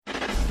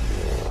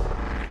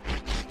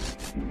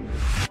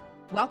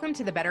Welcome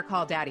to the Better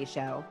Call Daddy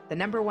Show, the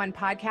 #1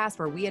 podcast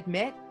where we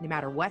admit no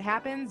matter what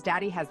happens,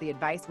 Daddy has the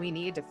advice we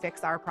need to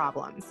fix our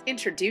problems.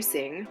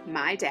 Introducing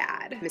my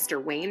dad, Mr.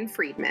 Wayne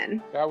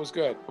Friedman. That was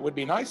good. It would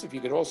be nice if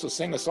you could also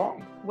sing a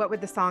song. What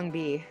would the song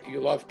be? You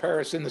love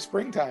Paris in the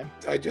springtime.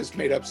 I just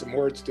made up some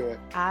words to it.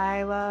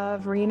 I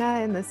love Rena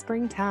in the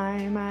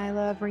springtime. I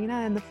love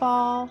Rena in the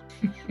fall.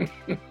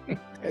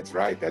 That's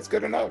right. That's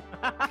good enough.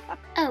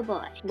 Oh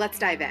boy. Let's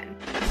dive in.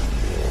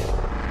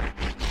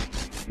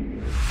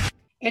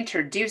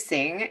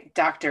 Introducing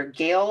Dr.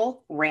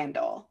 Gail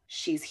Randall.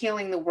 She's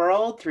healing the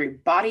world through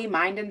body,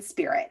 mind, and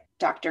spirit.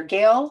 Dr.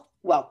 Gail,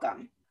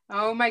 welcome.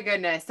 Oh my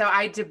goodness. So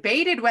I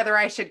debated whether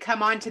I should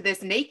come on to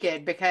this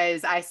naked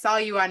because I saw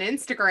you on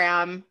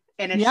Instagram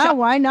in a Yeah,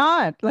 why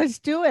not? Let's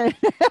do it.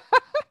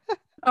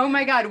 Oh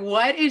my God.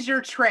 What is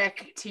your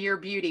trick to your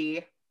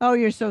beauty? Oh,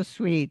 you're so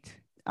sweet.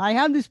 I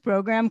have this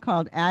program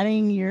called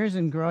Adding Years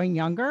and Growing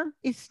Younger.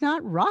 It's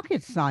not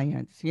rocket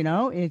science,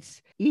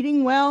 it's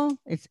eating well,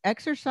 it's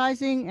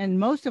exercising, and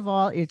most of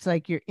all, it's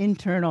like your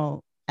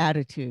internal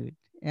attitude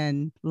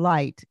and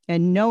light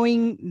and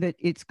knowing that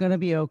it's going to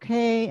be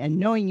okay and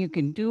knowing you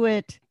can do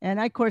it. And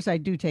of course, I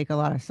do take a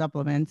lot of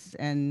supplements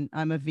and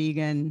I'm a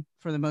vegan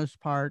for the most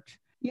part,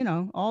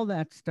 all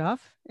that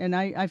stuff. And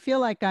I feel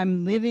like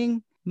I'm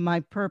living my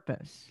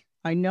purpose.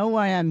 I know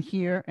why I'm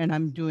here and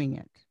I'm doing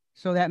it.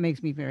 So that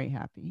makes me very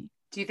happy.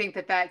 Do you think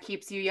that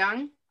keeps you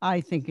young?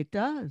 I think it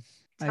does.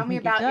 Tell me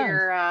about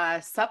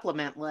your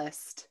supplement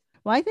list.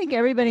 Well, I think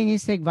everybody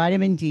needs to take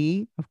vitamin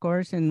D, of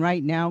course. And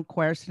right now,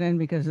 quercetin,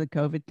 because of the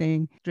COVID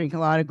thing, drink a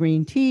lot of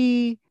green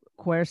tea.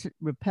 Quercetin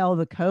repel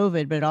the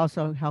COVID, but it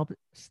also helps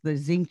the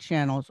zinc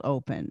channels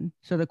open.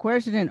 So the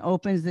quercetin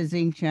opens the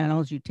zinc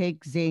channels. You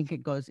take zinc,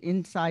 it goes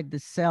inside the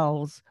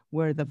cells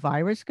where the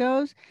virus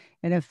goes.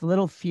 And if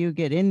little few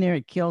get in there,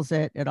 it kills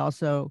it. It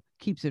also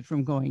keeps it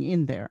from going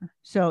in there.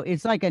 So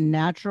it's like a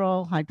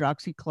natural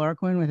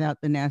hydroxychloroquine without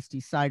the nasty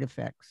side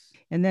effects.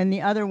 And then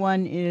the other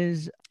one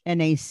is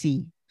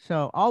NAC.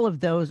 So all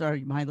of those are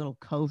my little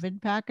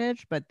COVID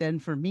package. But then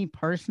for me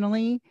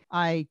personally,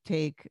 I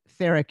take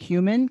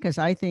Theracumin because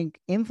I think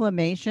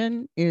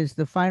inflammation is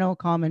the final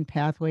common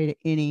pathway to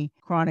any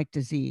chronic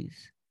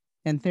disease.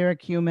 And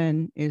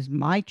Theracumin is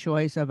my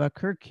choice of a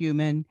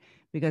curcumin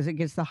because it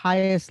gets the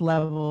highest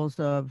levels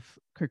of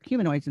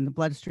curcuminoids in the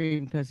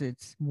bloodstream because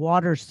it's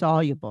water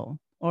soluble,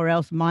 or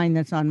else mine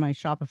that's on my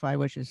Shopify,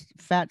 which is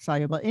fat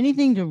soluble,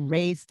 anything to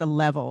raise the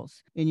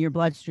levels in your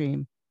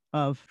bloodstream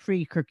of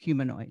free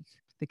curcuminoids,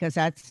 because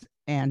that's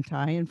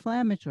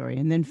anti-inflammatory.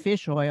 And then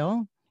fish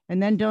oil,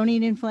 and then don't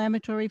eat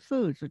inflammatory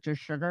foods, which are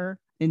sugar,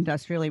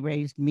 industrially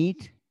raised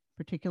meat,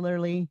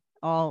 particularly,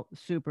 all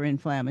super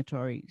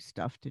inflammatory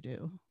stuff to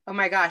do. Oh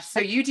my gosh. So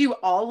you do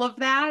all of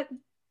that?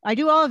 I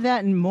do all of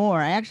that and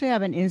more. I actually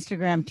have an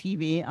Instagram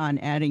TV on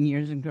Adding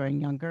Years and Growing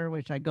Younger,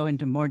 which I go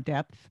into more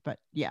depth, but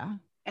yeah.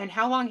 And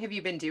how long have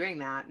you been doing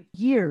that?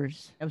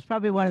 Years. I was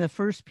probably one of the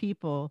first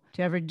people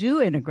to ever do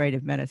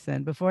integrative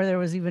medicine before there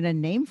was even a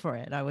name for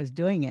it. I was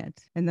doing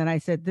it. And then I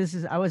said,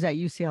 I was at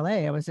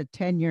UCLA. I was a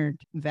tenured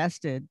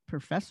vested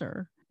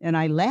professor. And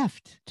I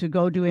left to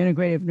go do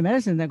integrative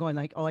medicine. They're going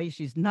like, oh,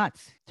 she's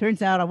nuts.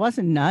 Turns out I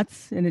wasn't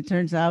nuts. And it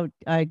turns out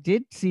I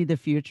did see the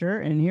future.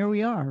 And here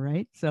we are,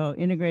 right? So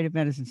integrative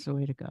medicine's the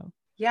way to go.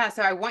 Yeah.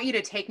 So I want you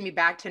to take me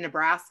back to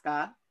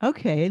Nebraska.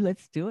 Okay,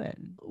 let's do it.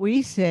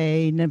 We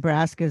say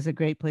Nebraska is a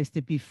great place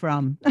to be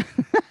from.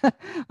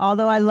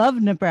 Although I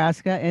love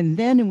Nebraska. And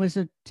then it was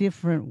a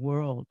different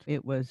world.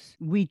 It was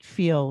wheat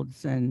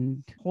fields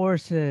and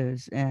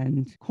horses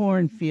and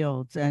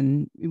cornfields.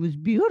 And it was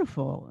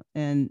beautiful.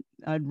 And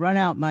I'd run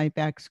out my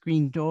back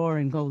screen door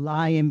and go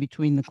lie in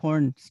between the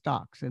corn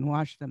stalks and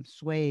watch them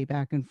sway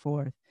back and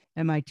forth.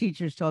 And my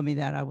teachers told me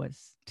that I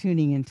was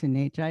tuning into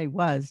nature. I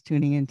was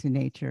tuning into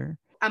nature.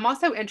 I'm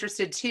also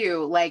interested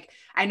too,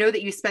 I know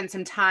that you spent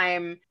some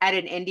time at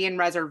an Indian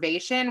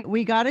reservation.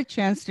 We got a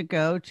chance to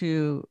go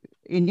to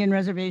Indian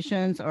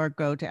reservations or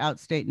go to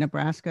outstate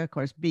Nebraska. Of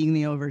course, being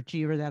the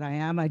overachiever that I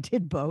am, I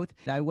did both.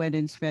 I went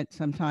and spent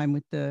some time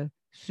with the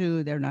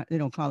Sioux. They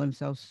don't call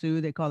themselves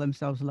Sioux. They call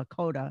themselves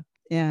Lakota.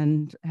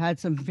 And had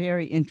some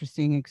very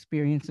interesting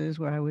experiences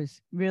where I was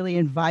really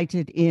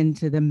invited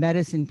into the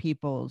medicine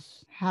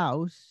people's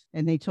house.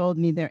 And they told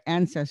me their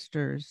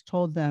ancestors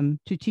told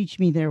them to teach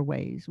me their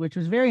ways, which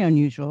was very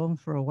unusual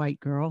for a white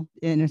girl.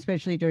 And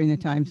especially during the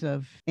times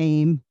of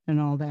AIM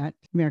and all that,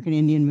 American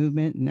Indian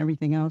movement and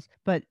everything else.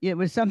 But it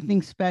was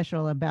something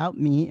special about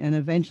me. And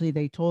eventually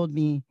they told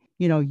me,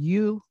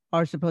 you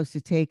are supposed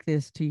to take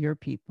this to your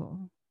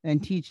people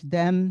and teach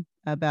them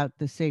about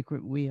the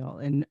sacred wheel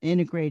and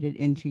integrate it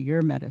into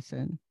your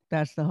medicine.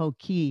 That's the whole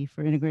key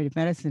for integrative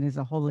medicine, is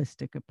a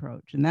holistic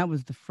approach. And that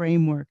was the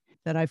framework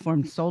that I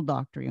formed Soul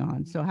Doctory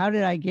on. So how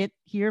did I get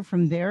here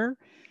from there?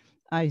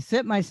 I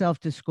sent myself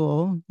to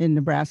school in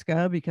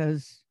Nebraska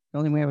because the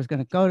only way I was going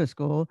to go to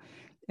school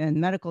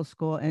and medical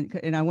school.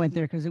 And I went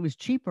there because it was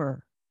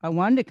cheaper. I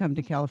wanted to come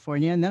to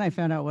California. And then I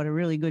found out what a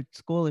really good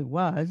school it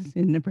was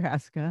in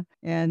Nebraska.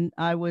 And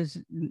I was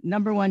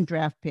 #1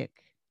 draft pick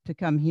to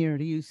come here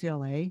to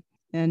UCLA.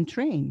 and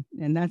train.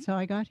 And that's how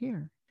I got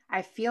here.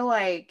 I feel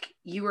like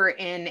you were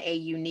in a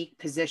unique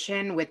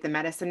position with the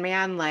medicine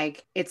man.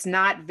 Like, it's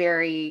not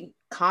very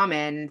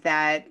common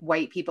that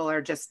white people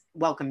are just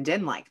welcomed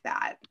in like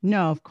that.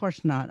 No, of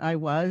course not. I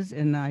was,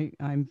 and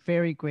I'm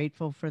very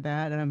grateful for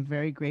that. And I'm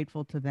very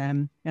grateful to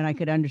them. And I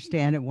could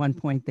understand at one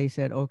point they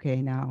said,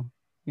 okay, now,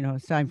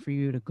 it's time for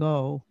you to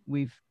go.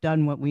 We've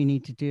done what we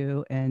need to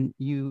do, and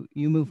you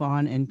move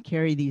on and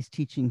carry these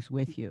teachings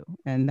with you.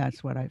 And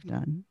that's what I've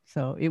done.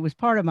 So it was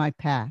part of my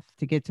path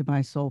to get to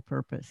my soul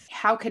purpose.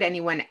 How could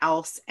anyone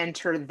else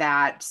enter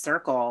that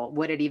circle?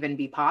 Would it even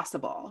be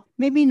possible?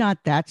 Maybe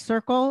not that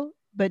circle,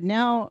 but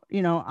now,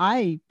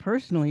 I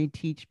personally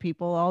teach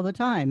people all the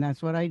time.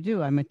 That's what I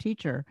do. I'm a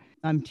teacher.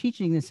 I'm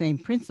teaching the same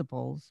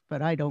principles,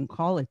 but I don't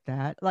call it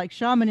that. Like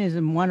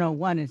Shamanism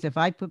 101 is if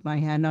I put my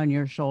hand on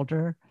your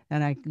shoulder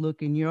and I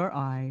look in your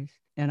eyes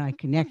and I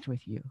connect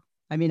with you.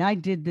 I mean, I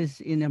did this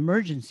in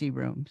emergency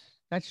rooms.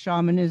 That's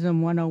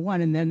Shamanism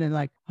 101. And then they're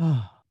like,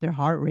 oh, their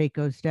heart rate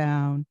goes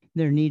down.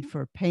 Their need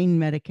for pain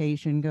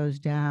medication goes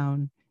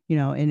down,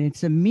 and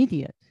it's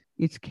immediate.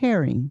 It's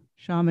caring.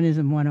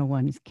 Shamanism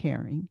 101 is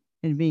caring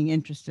and being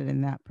interested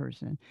in that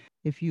person.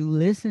 If you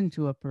listen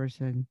to a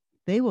person,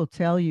 they will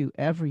tell you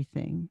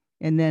everything.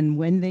 And then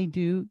when they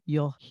do,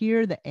 you'll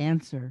hear the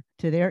answer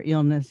to their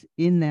illness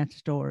in that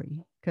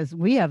story because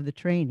we have the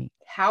training.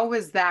 How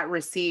was that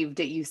received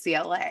at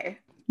UCLA?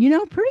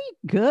 Pretty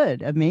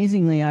good.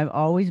 Amazingly, I've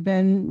always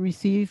been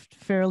received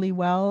fairly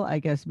well. I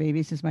guess maybe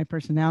it's just my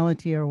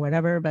personality or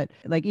whatever. But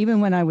like even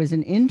when I was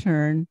an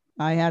intern,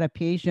 I had a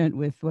patient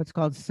with what's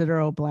called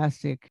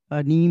sideroblastic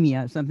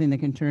anemia, something that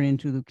can turn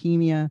into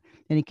leukemia.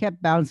 And he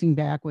kept bouncing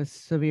back with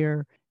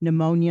severe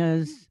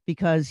pneumonias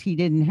because he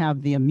didn't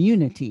have the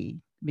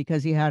immunity,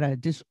 because he had a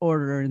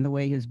disorder in the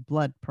way his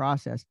blood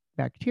processed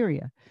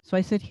bacteria. So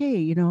I said,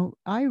 hey,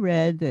 I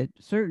read that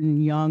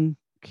certain young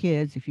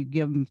kids, if you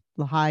give them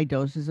the high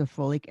doses of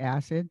folic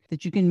acid,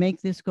 that you can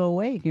make this go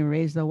away. You can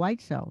raise the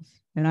white cells.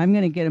 And I'm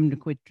going to get him to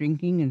quit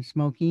drinking and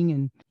smoking.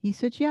 And he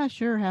said, yeah,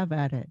 sure, have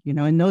at it.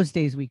 In those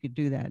days we could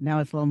do that. Now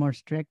it's a little more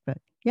strict, but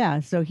yeah.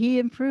 So he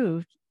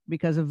improved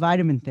because of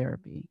vitamin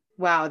therapy.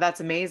 Wow, that's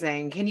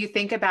amazing. Can you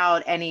think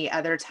about any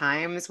other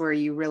times where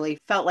you really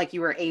felt like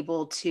you were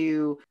able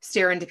to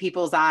stare into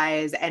people's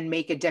eyes and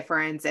make a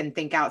difference and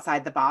think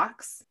outside the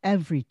box?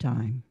 Every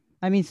time.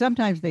 I mean,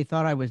 sometimes they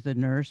thought I was the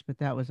nurse, but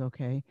that was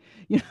okay.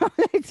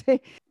 They'd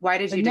say, why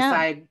did you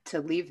decide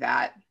to leave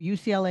that?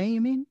 UCLA,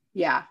 you mean?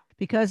 Yeah.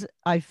 Because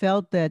I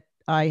felt that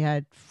I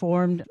had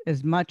formed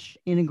as much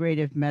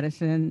integrative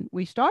medicine.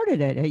 We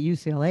started it at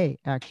UCLA,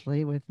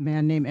 actually, with a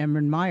man named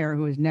Emran Meyer,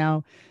 who is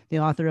now the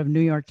author of New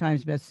York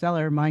Times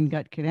bestseller, Mind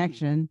Gut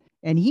Connection.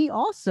 And he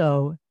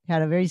also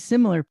had a very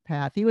similar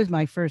path. He was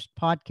my first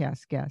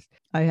podcast guest.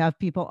 I have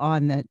people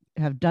on that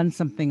have done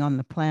something on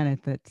the planet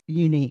that's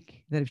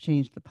unique, that have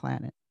changed the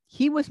planet.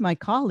 He was my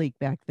colleague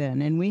back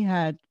then, and we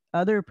had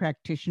other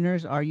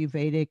practitioners,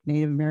 Ayurvedic,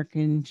 Native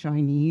American,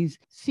 Chinese,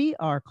 see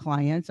our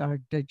clients, our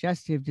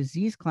digestive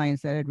disease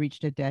clients that had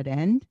reached a dead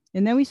end.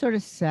 And then we sort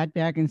of sat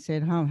back and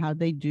said, how'd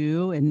they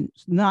do? And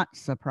not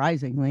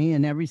surprisingly,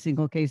 in every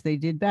single case, they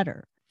did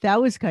better. That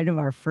was kind of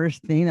our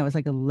first thing. That was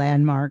like a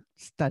landmark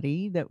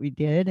study that we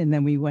did. And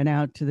then we went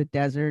out to the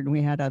desert and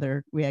we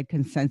had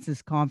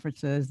consensus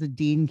conferences. The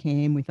dean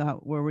came. We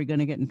thought, were we going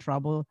to get in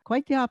trouble?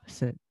 Quite the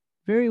opposite.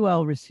 Very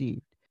well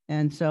received.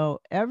 And so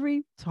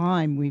every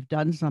time we've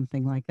done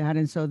something like that.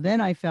 And so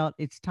then I felt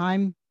it's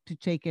time to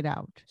take it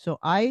out. So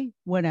I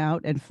went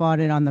out and fought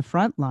it on the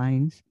front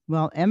lines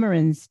while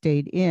Emran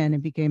stayed in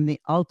and became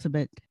the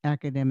ultimate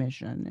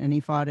academician. And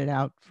he fought it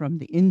out from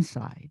the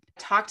inside.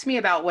 Talk to me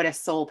about what a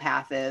soul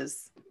path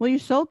is. Well, your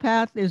soul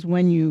path is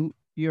when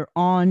you're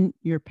on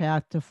your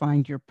path to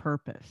find your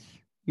purpose,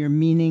 your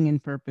meaning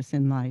and purpose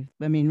in life.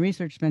 I mean,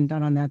 research's been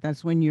done on that.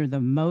 That's when you're the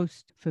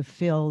most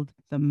fulfilled,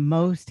 the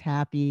most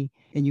happy,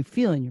 and you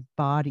feel in your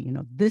body,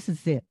 this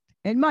is it.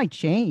 It might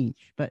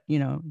change, but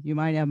you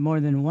might have more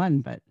than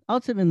one, but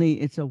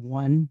ultimately it's a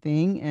one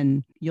thing.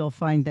 And you'll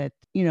find that,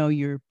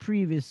 your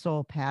previous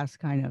soul paths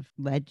kind of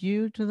led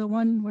you to the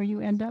one where you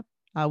end up.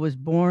 I was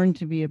born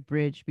to be a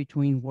bridge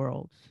between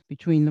worlds,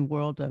 between the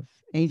world of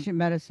ancient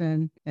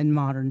medicine and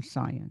modern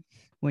science.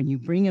 When you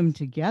bring them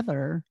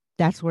together,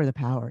 that's where the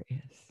power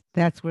is.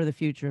 That's where the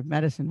future of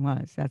medicine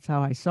was. That's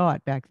how I saw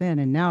it back then.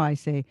 And now I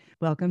say,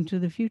 welcome to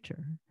the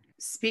future.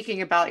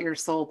 Speaking about your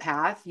soul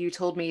path, you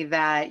told me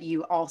that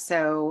you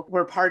also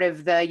were part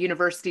of the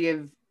University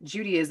of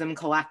Judaism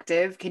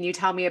collective. Can you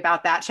tell me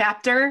about that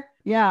chapter?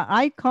 Yeah,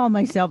 I call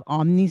myself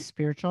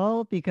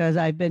omni-spiritual because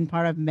I've been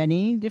part of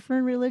many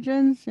different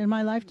religions in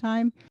my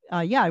lifetime.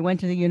 I went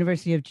to the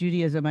University of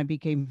Judaism. I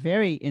became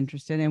very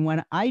interested. And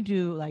when I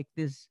do like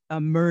this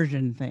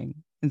immersion thing,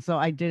 and so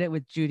I did it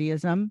with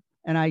Judaism,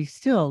 and I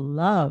still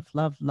love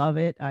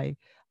it. I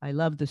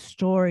love the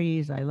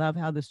stories. I love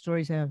how the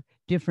stories have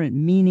different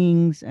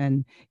meanings.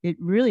 And it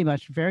really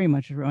very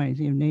much reminds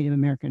me of Native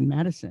American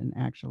medicine,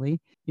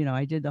 actually.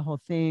 I did the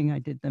whole thing. I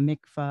did the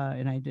mikvah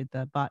and I did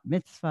the bat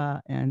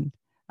mitzvah, and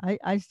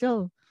I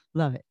still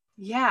love it.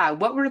 Yeah.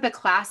 What were the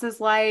classes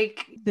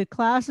like? The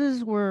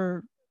classes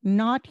were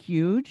not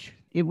huge.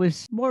 It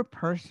was more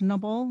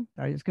personable.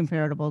 It's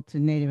comparable to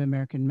Native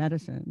American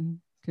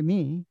medicine. To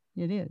me,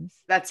 it is.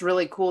 That's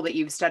really cool that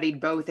you've studied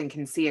both and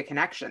can see a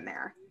connection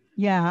there.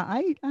 Yeah,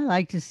 I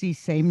like to see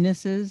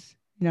samenesses.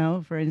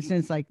 For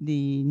instance, like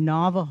the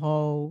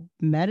Navajo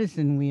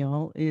medicine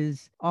wheel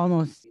is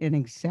almost an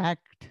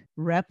exact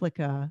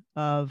replica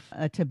of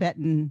a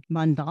Tibetan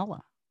mandala.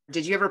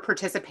 Did you ever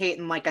participate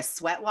in like a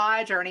sweat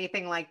lodge or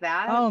anything like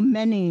that? Oh,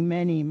 many,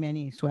 many,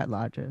 many sweat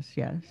lodges.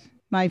 Yes.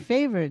 My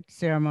favorite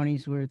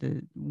ceremonies were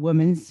the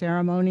women's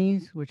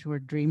ceremonies, which were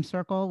Dream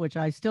Circle, which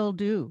I still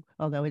do,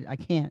 although I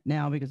can't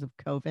now because of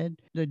COVID.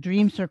 The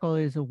Dream Circle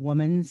is a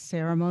woman's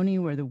ceremony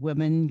where the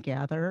women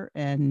gather,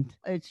 and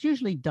it's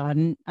usually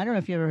done. I don't know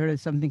if you ever heard of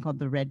something called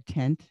the red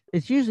tent.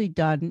 It's usually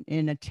done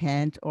in a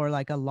tent or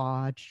like a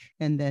lodge,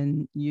 and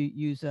then you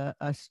use a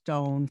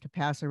stone to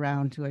pass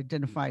around to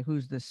identify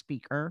who's the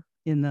speaker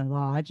in the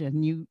lodge,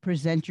 and you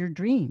present your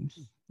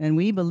dreams. And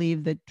we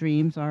believe that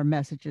dreams are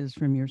messages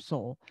from your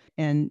soul.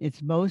 And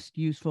it's most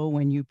useful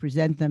when you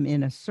present them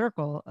in a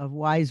circle of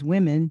wise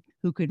women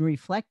who can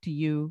reflect to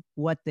you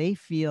what they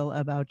feel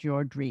about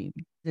your dream.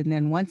 And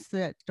then once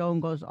that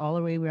stone goes all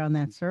the way around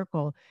that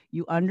circle,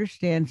 you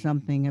understand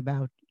something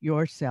about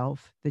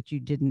yourself that you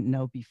didn't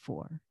know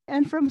before.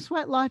 And from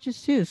sweat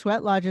lodges too.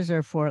 Sweat lodges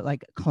are for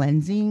like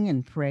cleansing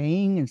and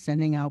praying and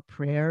sending out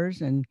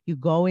prayers. And you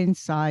go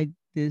inside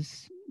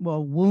this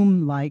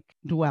womb-like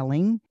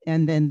dwelling,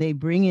 and then they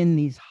bring in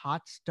these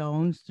hot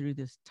stones through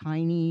this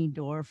tiny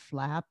door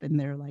flap, and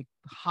they're like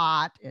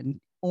hot and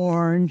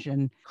orange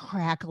and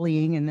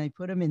crackling, and they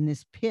put them in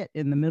this pit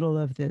in the middle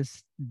of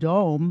this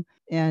dome,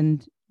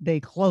 and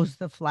they close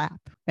the flap,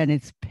 and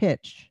it's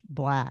pitch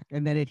black,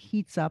 and then it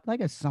heats up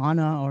like a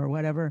sauna or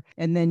whatever,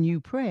 and then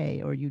you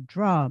pray or you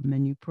drum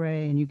and you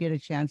pray, and you get a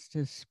chance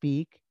to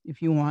speak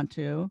if you want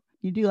to.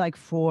 You do like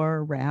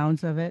 4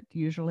 rounds of it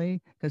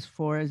usually, because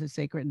 4 is a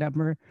sacred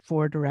number,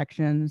 4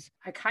 directions.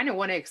 I kind of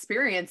want to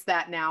experience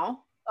that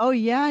now. Oh,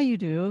 yeah, you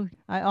do.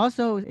 I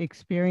also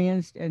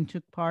experienced and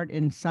took part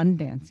in sun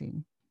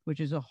dancing, which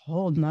is a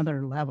whole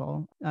nother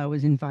level. I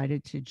was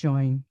invited to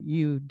join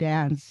you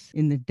dance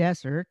in the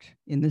desert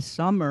in the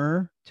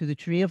summer to the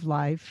Tree of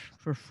Life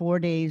for 4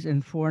 days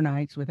and 4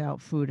 nights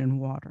without food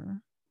and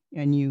water.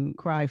 And you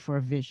cry for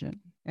a vision.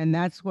 And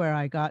that's where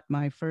I got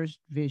my first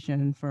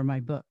vision for my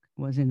book,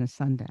 was in a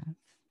sun dance.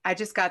 I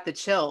just got the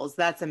chills.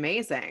 That's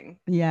amazing.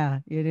 Yeah,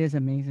 it is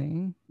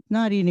amazing.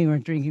 Not eating or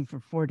drinking for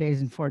 4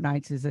 days and 4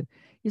 nights is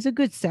a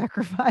good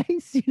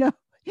sacrifice,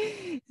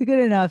 It's good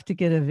enough to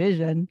get a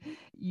vision.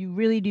 You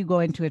really do go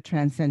into a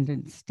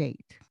transcendent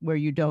state where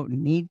you don't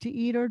need to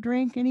eat or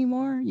drink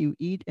anymore. You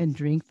eat and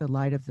drink the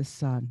light of the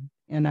sun.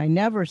 And I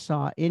never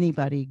saw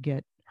anybody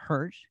get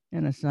hurt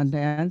in a sun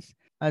dance.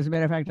 As a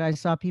matter of fact, I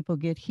saw people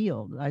get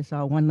healed. I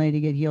saw one lady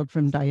get healed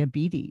from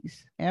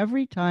diabetes.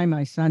 Every time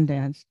I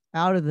sundanced,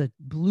 out of the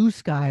blue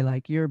sky,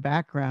 like your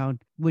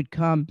background, would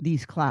come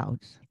these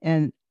clouds.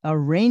 And a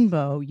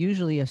rainbow,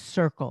 usually a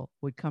circle,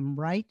 would come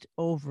right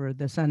over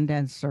the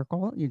Sundance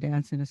circle. You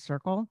dance in a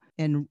circle,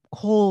 and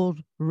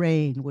cold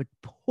rain would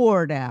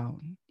pour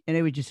down, and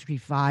it would just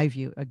revive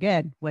you.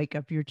 Again, wake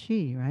up your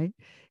chi, right?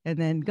 And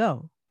then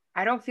go.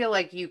 I don't feel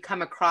like you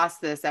come across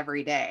this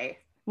every day.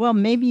 Well,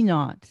 maybe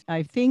not.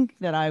 I think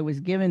that I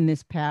was given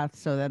this path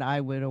so that I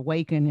would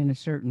awaken in a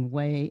certain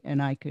way and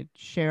I could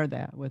share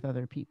that with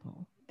other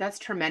people. That's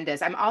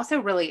tremendous. I'm also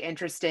really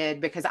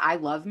interested because I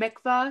love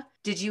mikvah.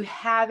 Did you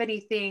have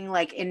anything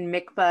like in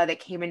mikvah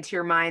that came into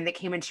your mind, that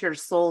came into your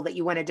soul that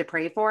you wanted to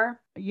pray for?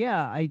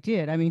 Yeah, I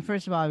did. I mean,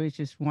 first of all, I was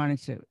just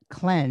wanted to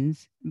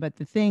cleanse. But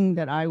the thing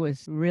that I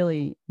was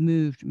really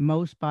moved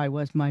most by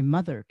was my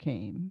mother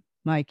came.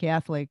 My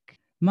Catholic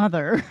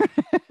mother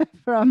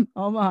from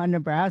Omaha,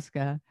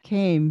 Nebraska,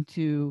 came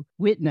to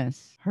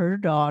witness her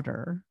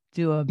daughter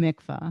do a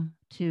mikvah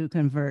to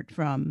convert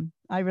from.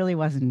 I really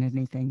wasn't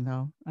anything,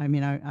 though. I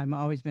mean, I've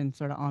always been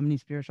sort of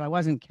omni-spiritual. I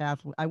wasn't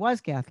Catholic. I was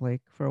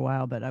Catholic for a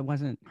while, but I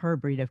wasn't her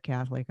breed of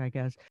Catholic, I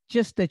guess.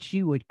 Just that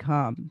she would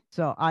come.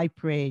 So I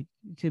prayed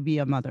to be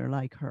a mother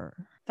like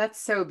her. That's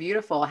so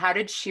beautiful. How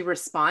did she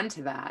respond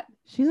to that?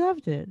 She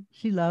loved it.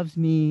 She loves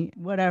me.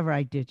 Whatever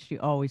I did, she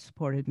always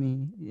supported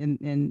me.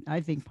 And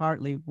I think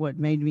partly what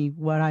made me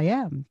what I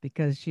am,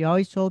 because she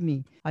always told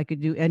me I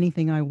could do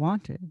anything I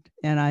wanted.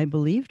 And I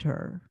believed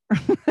her.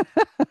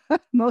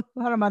 A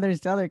lot of mothers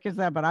tell their kids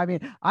that, but I mean,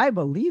 I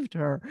believed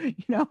her,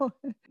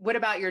 What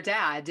about your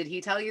dad? Did he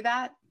tell you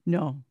that?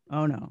 No.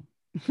 Oh, no.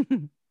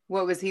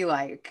 What was he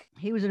like?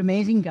 He was an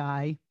amazing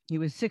guy. He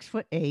was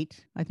 6'8".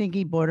 I think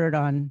he bordered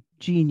on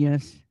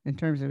genius in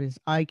terms of his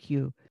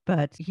IQ,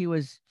 but he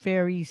was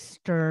very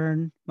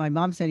stern. My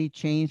mom said he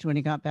changed when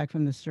he got back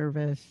from the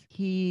service.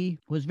 He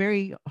was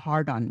very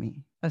hard on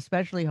me,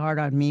 especially hard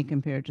on me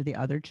compared to the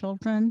other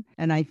children.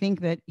 And I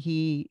think that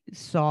he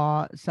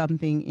saw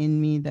something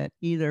in me that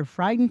either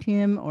frightened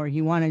him or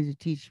he wanted to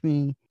teach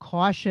me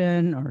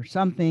caution or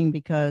something,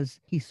 because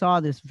he saw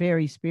this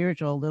very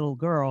spiritual little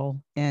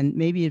girl and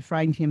maybe it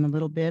frightened him a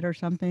little bit or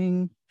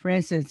something. For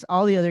instance,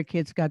 all the other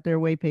kids got their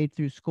way paid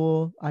through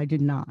school. I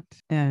did not.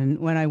 And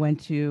when I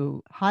went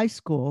to high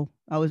school,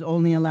 I was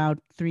only allowed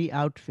 3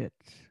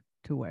 outfits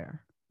to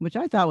wear, which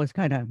I thought was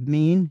kind of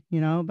mean,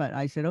 but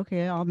I said,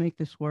 okay, I'll make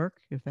this work.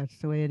 If that's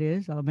the way it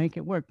is, I'll make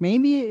it work.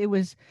 Maybe it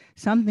was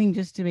something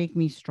just to make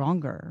me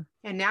stronger.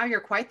 And now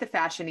you're quite the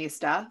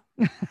fashionista.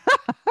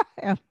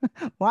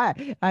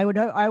 Why? I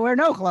wear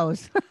no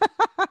clothes.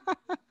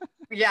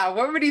 Yeah,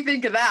 what would he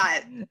think of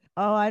that?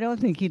 Oh, I don't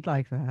think he'd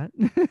like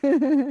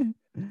that.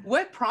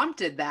 What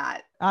prompted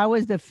that? I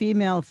was the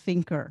female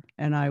thinker,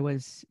 and I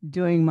was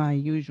doing my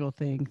usual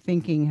thing,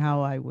 thinking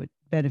how I would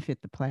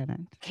benefit the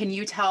planet. Can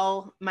you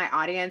tell my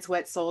audience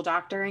what soul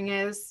doctoring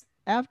is?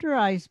 After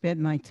I spent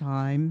my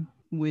time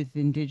with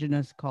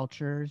indigenous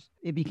cultures,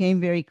 it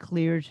became very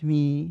clear to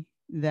me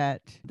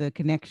that the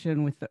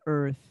connection with the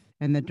earth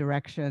and the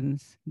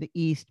directions, the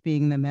east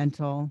being the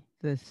mental,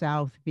 the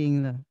south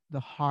being the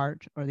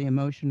heart or the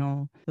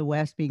emotional, the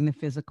west being the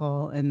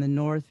physical, and the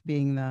north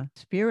being the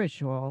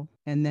spiritual,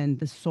 and then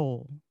the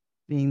soul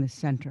being the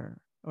center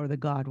or the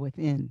God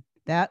within.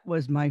 That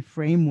was my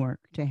framework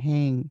to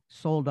hang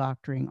soul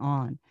doctoring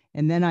on.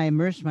 And then I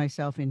immersed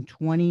myself in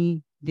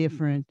 20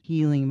 different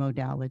healing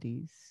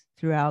modalities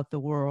throughout the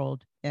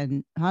world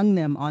and hung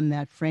them on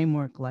that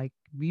framework like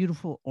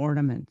beautiful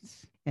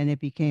ornaments. And it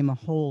became a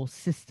whole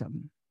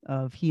system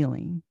of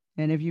healing.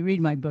 And if you read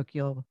my book,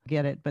 you'll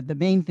get it. But the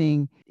main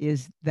thing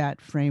is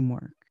that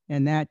framework.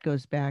 And that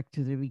goes back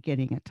to the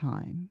beginning of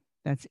time.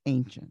 That's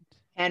ancient.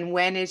 And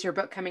when is your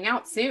book coming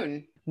out?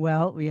 Soon?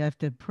 Well, we have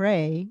to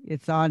pray.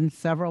 It's on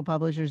several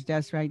publishers'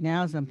 desks right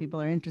now. Some people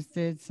are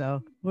interested.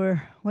 So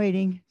we're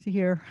waiting to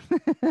hear.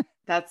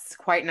 That's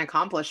quite an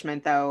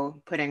accomplishment,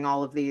 though, putting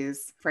all of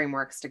these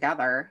frameworks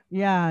together.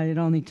 Yeah, it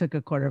only took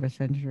a quarter of a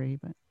century,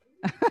 but...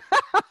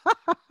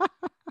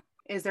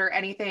 Is there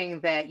anything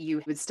that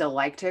you would still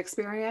like to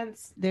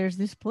experience? There's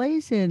this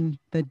place in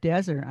the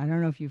desert. I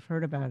don't know if you've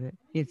heard about it.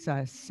 It's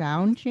a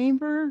sound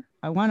chamber.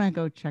 I want to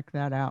go check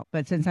that out.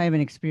 But since I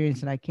haven't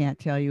experienced it, I can't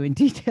tell you in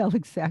detail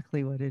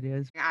exactly what it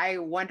is. I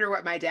wonder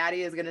what my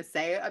daddy is going to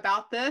say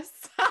about this.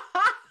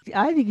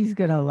 I think he's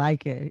going to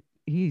like it.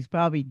 He's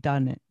probably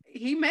done it.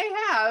 He may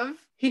have.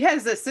 He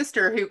has a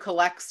sister who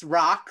collects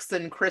rocks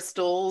and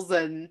crystals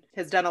and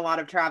has done a lot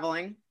of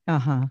traveling.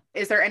 Uh-huh.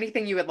 Is there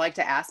anything you would like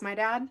to ask my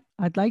dad?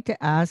 I'd like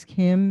to ask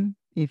him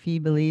if he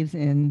believes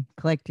in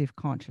collective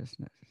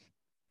consciousness.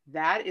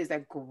 That is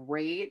a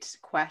great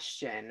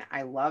question.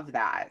 I love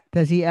that.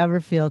 Does he ever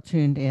feel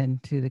tuned in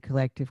to the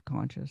collective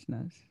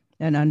consciousness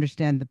and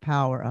understand the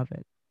power of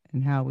it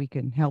and how we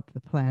can help the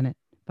planet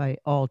by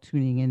all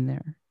tuning in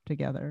there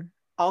together?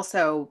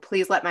 Also,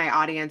 please let my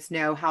audience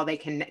know how they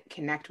can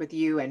connect with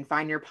you and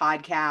find your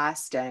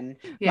podcast. And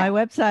my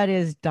website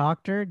is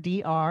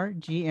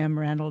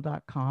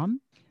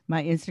drgmrandall.com.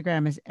 My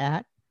Instagram is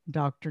at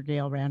Dr.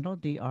 Gayle Randall,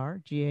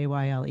 DrGayle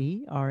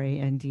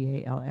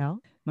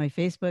My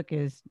Facebook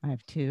is, I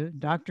have 2,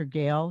 Dr.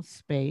 Gayle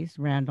space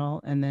Randall,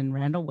 and then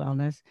Randall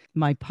Wellness.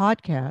 My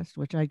podcast,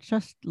 which I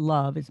just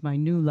love, is my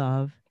new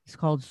love. It's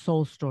called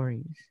Soul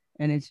Stories,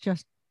 and it's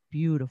just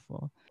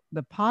beautiful.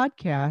 The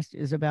podcast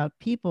is about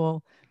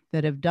people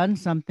that have done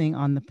something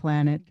on the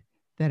planet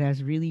that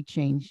has really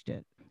changed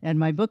it. And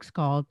my book's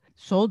called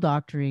Soul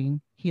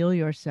Doctoring, Heal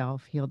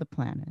Yourself, Heal the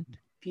Planet.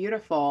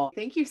 Beautiful.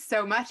 Thank you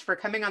so much for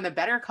coming on the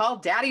Better Call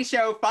Daddy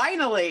show.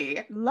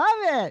 Finally. Love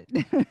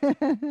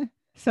it.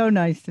 So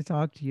nice to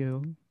talk to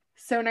you.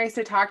 So nice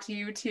to talk to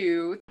you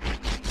too.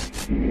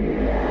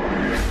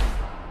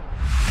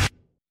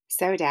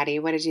 So, Daddy,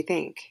 what did you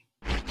think?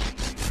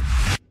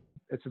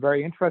 It's a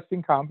very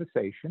interesting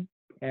conversation.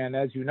 And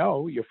as you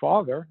know, your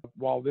father,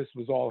 while this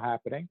was all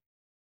happening,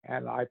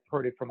 and I've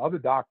heard it from other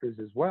doctors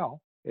as well,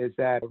 is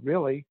that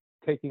really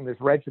taking this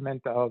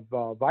regimen of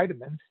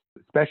vitamins,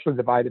 especially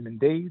the vitamin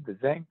D, the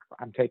zinc,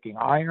 I'm taking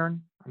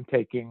iron,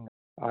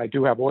 I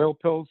do have oil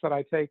pills that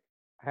I take.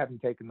 I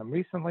haven't taken them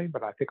recently,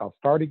 but I think I'll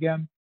start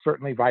again.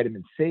 Certainly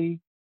vitamin C,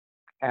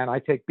 and I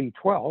take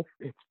B12.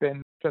 It's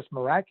been just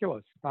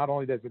miraculous. Not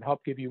only does it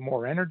help give you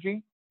more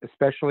energy,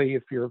 especially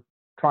if you're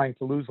trying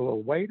to lose a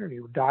little weight or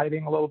you're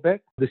dieting a little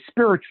bit. The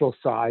spiritual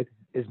side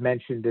is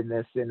mentioned in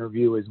this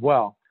interview as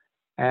well.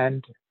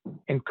 And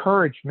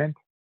encouragement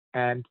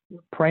and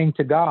praying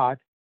to God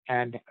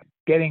and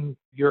getting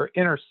your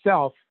inner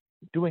self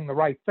doing the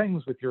right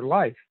things with your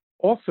life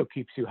also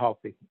keeps you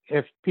healthy.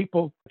 If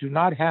people do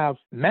not have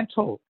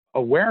mental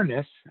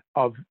awareness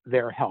of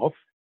their health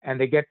and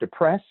they get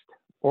depressed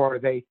or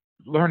they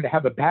learn to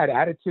have a bad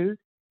attitude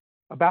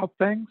about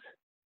things,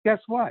 guess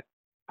what?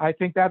 I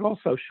think that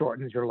also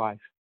shortens your life.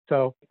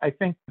 So I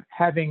think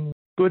having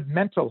good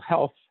mental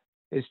health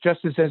is just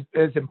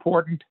as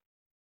important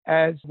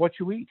as what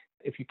you eat.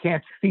 If you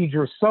can't feed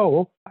your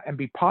soul and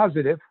be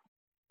positive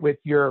with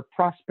your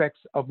prospects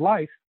of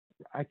life,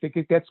 I think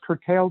it gets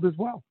curtailed as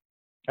well.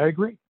 I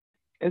agree.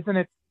 Isn't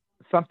it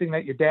something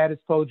that your dad has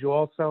told you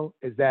also,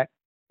 is that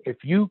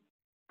if you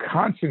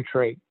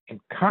concentrate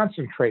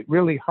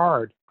really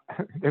hard,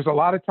 there's a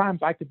lot of times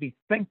I could be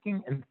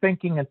thinking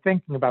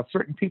about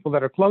certain people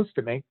that are close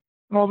to me,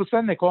 and all of a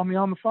sudden they call me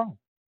on the phone.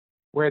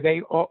 where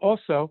they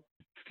also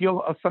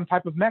feel some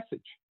type of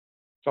message.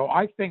 So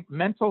I think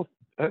mental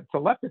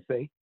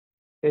telepathy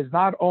is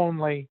not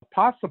only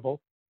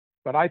possible,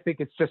 but I think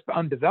it's just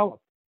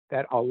undeveloped,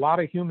 that a lot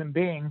of human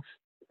beings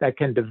that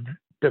can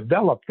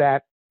develop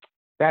that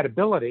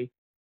ability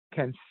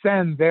can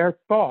send their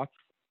thoughts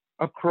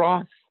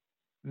across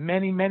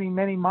many, many,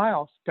 many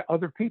miles to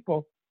other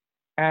people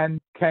and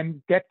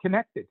can get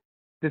connected.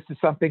 This is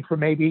something for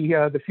maybe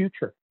the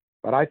future.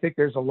 But I think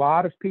there's a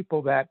lot of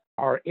people that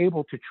are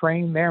able to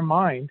train their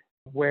mind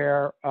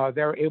where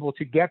they're able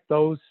to get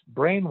those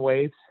brain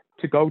waves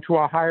to go to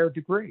a higher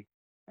degree.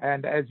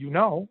 And as you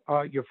know,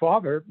 your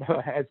father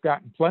has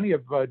gotten plenty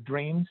of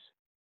dreams.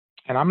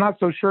 And I'm not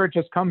so sure it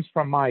just comes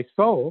from my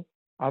soul.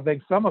 I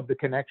think some of the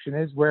connection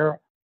is where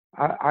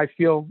I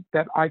feel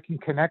that I can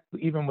connect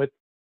even with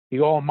the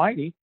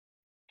Almighty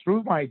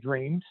through my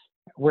dreams,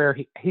 where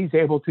he's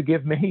able to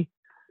give me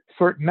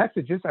certain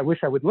messages. I wish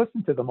I would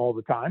listen to them all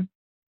the time.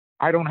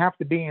 I don't have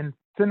to be in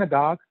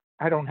synagogue.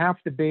 I don't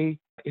have to be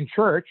in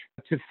church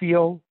to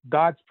feel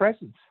God's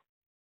presence.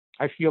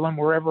 I feel him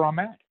wherever I'm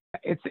at.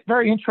 It's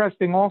very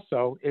interesting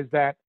also is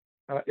that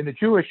in the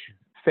Jewish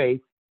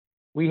faith,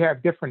 we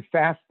have different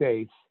fast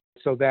days,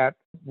 so that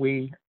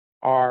we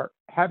are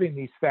having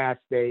these fast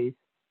days.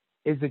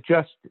 Is it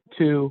just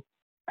to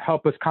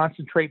help us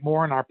concentrate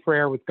more on our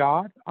prayer with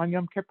God on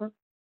Yom Kippur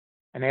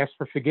and ask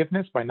for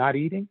forgiveness by not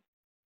eating?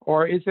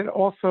 Or is it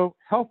also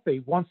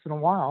healthy once in a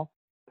while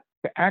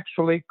to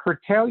actually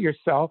curtail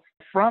yourself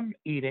from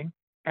eating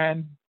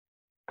and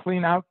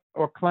clean out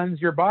or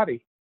cleanse your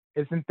body?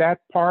 Isn't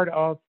that part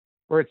of,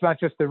 where it's not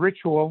just a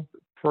ritual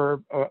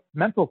for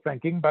mental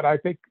thinking, but I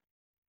think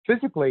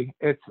physically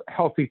it's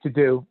healthy to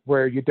do,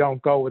 where you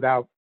don't go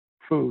without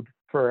food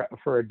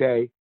for a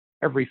day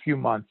every few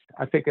months.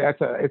 I think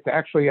it's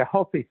actually a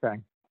healthy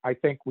thing. I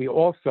think we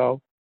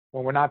also,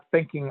 when we're not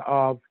thinking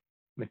of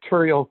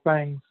material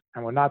things,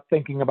 and we're not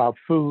thinking about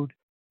food,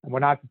 and we're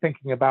not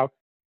thinking about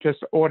just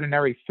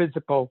ordinary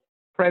physical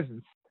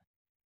presence,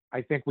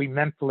 I think we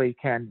mentally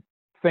can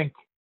think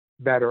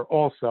better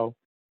also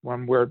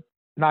when we're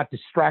not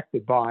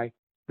distracted by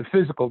the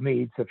physical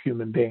needs of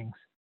human beings.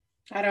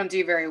 I don't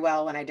do very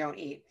well when I don't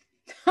eat.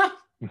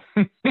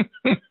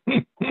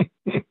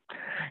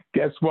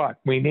 Guess what?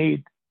 We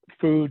need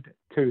food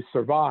to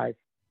survive,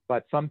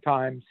 but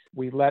sometimes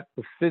we let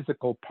the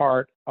physical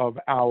part of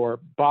our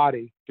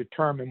body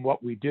determine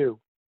what we do.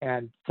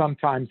 And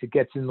sometimes it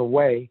gets in the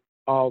way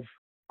of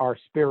our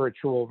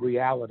spiritual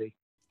reality.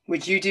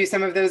 Would you do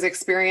some of those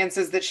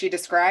experiences that she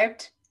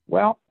described?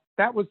 Well,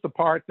 that was the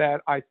part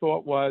that I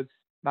thought was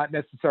not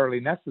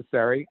necessarily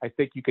necessary. I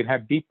think you can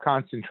have deep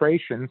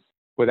concentrations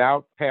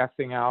without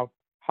passing out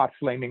hot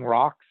flaming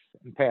rocks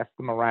and pass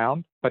them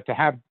around. But to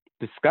have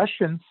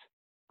discussions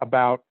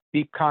about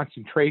deep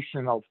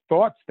concentrational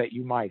thoughts that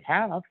you might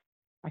have,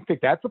 I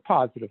think that's a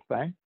positive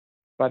thing.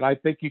 But I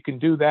think you can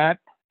do that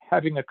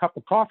having a cup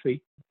of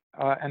coffee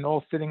and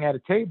all sitting at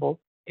a table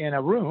in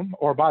a room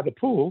or by the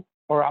pool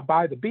or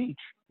by the beach,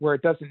 where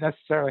it doesn't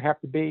necessarily have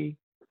to be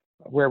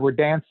where we're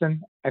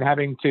dancing and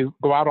having to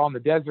go out on the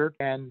desert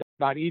and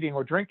not eating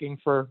or drinking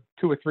for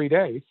 2 or 3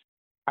 days.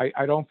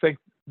 I don't think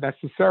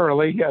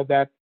necessarily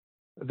that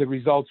the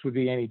results would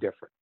be any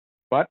different.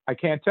 But I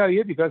can't tell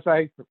you, because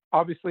I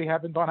obviously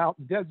haven't gone out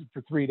in the desert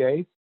for 3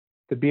 days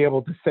to be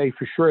able to say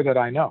for sure that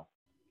I know.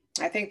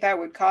 I think that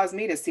would cause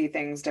me to see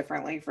things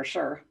differently for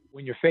sure.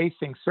 When you're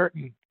facing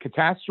certain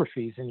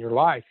catastrophes in your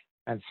life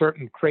and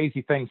certain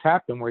crazy things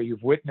happen, where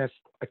you've witnessed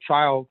a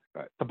child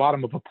at the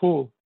bottom of a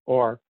pool,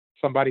 or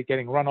somebody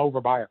getting run over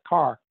by a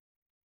car,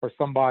 or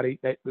somebody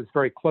that was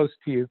very close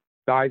to you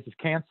dies of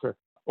cancer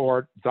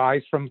or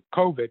dies from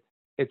COVID,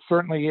 it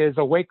certainly is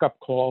a wake-up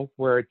call,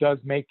 where it does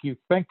make you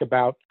think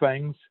about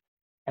things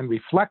and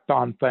reflect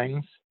on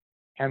things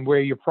and where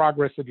your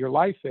progress of your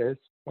life is,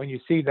 when you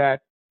see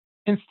that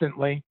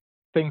instantly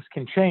things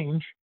can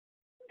change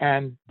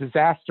and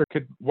disaster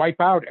could wipe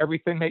out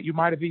everything that you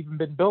might have even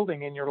been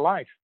building in your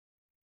life.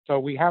 So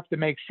we have to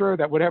make sure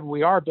that whatever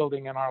we are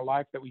building in our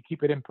life, that we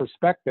keep it in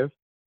perspective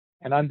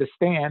and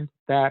understand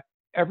that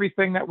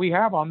everything that we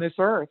have on this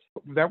earth,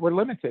 that we're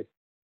limited.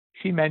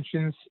 She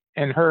mentions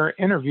in her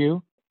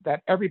interview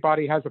that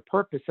everybody has a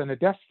purpose and a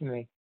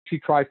destiny. She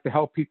tries to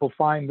help people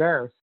find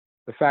theirs.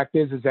 The fact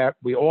is that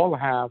we all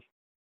have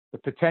the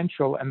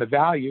potential and the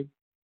value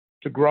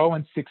to grow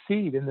and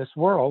succeed in this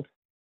world.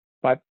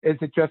 But is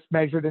it just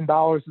measured in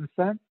dollars and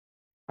cents?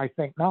 I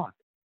think not.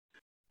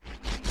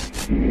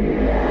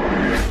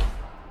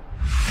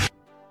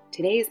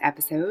 Today's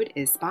episode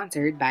is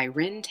sponsored by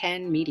Rin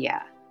 10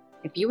 Media.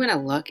 If you want to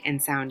look and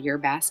sound your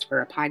best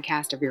for a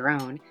podcast of your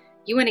own,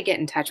 you want to get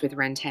in touch with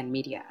Rin 10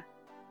 Media.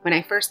 When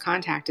I first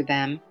contacted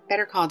them,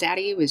 Better Call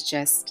Daddy was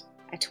just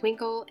a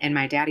twinkle in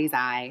my daddy's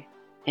eye.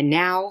 And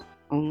now,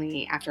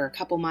 only after a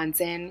couple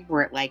months in,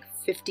 we're at like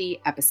 50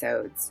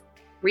 episodes.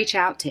 Reach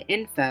out to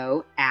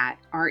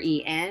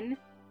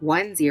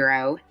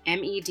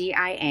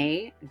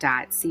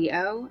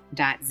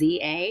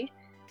info@ren10media.co.za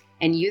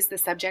and use the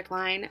subject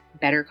line,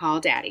 Better Call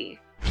Daddy.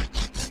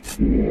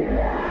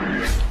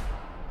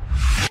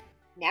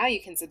 Now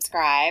you can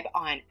subscribe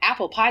on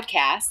Apple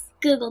Podcasts,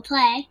 Google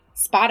Play,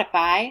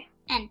 Spotify,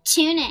 and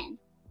tune in.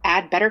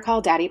 Add Better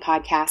Call Daddy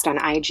podcast on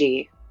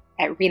IG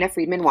at Rena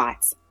Friedman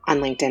Watts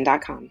on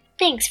LinkedIn.com.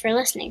 Thanks for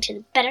listening to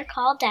the Better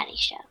Call Daddy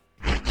Show.